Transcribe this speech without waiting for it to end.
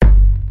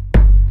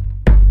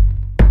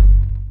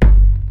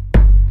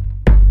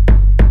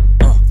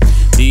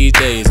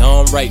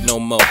write no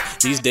more.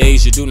 These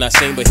days you do not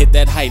sing but hit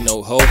that high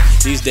note, ho.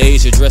 These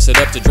days you dress it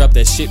up to drop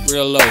that shit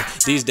real low.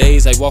 These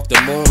days I walk the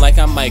moon like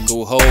I'm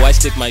Michael, ho. I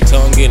stick my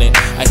tongue in it,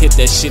 I hit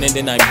that shit and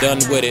then I'm done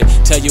with it.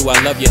 Tell you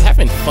I love you,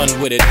 having fun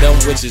with it. Dumb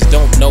witches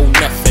don't know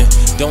nothing,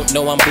 don't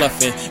know I'm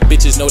bluffing.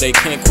 Bitches know they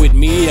can't quit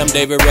me, I'm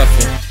David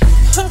Ruffin.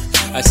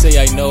 I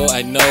say I know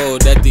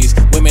that these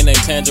women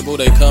ain't tangible,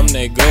 they come,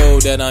 they go.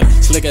 That I'm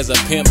slick as a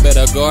pimp,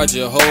 better guard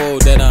your hoe.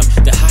 That I'm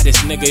the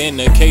hottest nigga in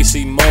the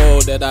KC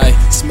mode. That I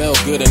smell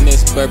good in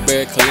this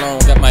Burberry cologne.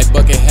 Got my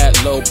bucket hat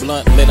low,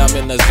 blunt lit, I'm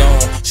in the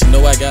zone. She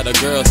know I got a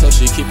girl, so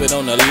she keep it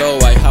on the low.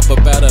 I hop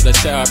up out of the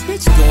shower,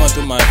 bitch going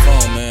through my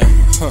phone, man.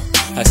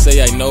 I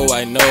say I know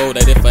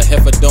that if a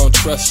heifer don't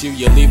trust you,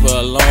 you leave her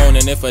alone.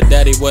 And if her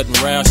daddy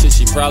wasn't around, shit,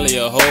 she probably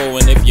a hoe.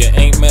 And if you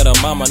ain't met her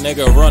mama,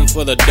 nigga, run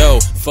for the dough.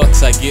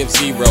 Fucks I give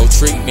zero,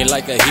 treat me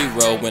like a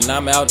hero. When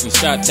I'm out in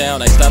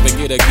Shot-Town, I stop and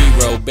get a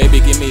gyro. Baby,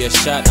 give me a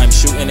shot, I'm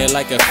shooting it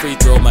like a free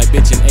throw. My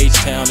bitch in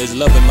H-Town is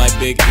loving my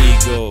big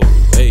ego.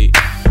 Hey,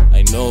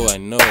 I know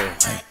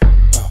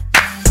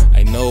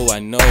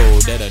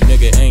that a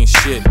nigga ain't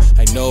shit.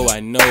 I know,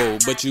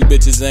 but you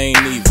bitches ain't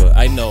either.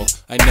 I know,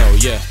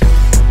 yeah.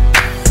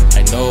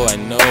 I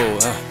know.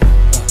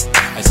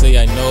 I say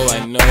I know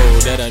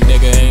that a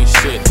nigga ain't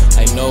shit.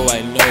 I know,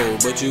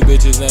 but you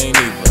bitches ain't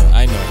either.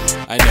 I know,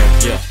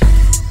 yeah.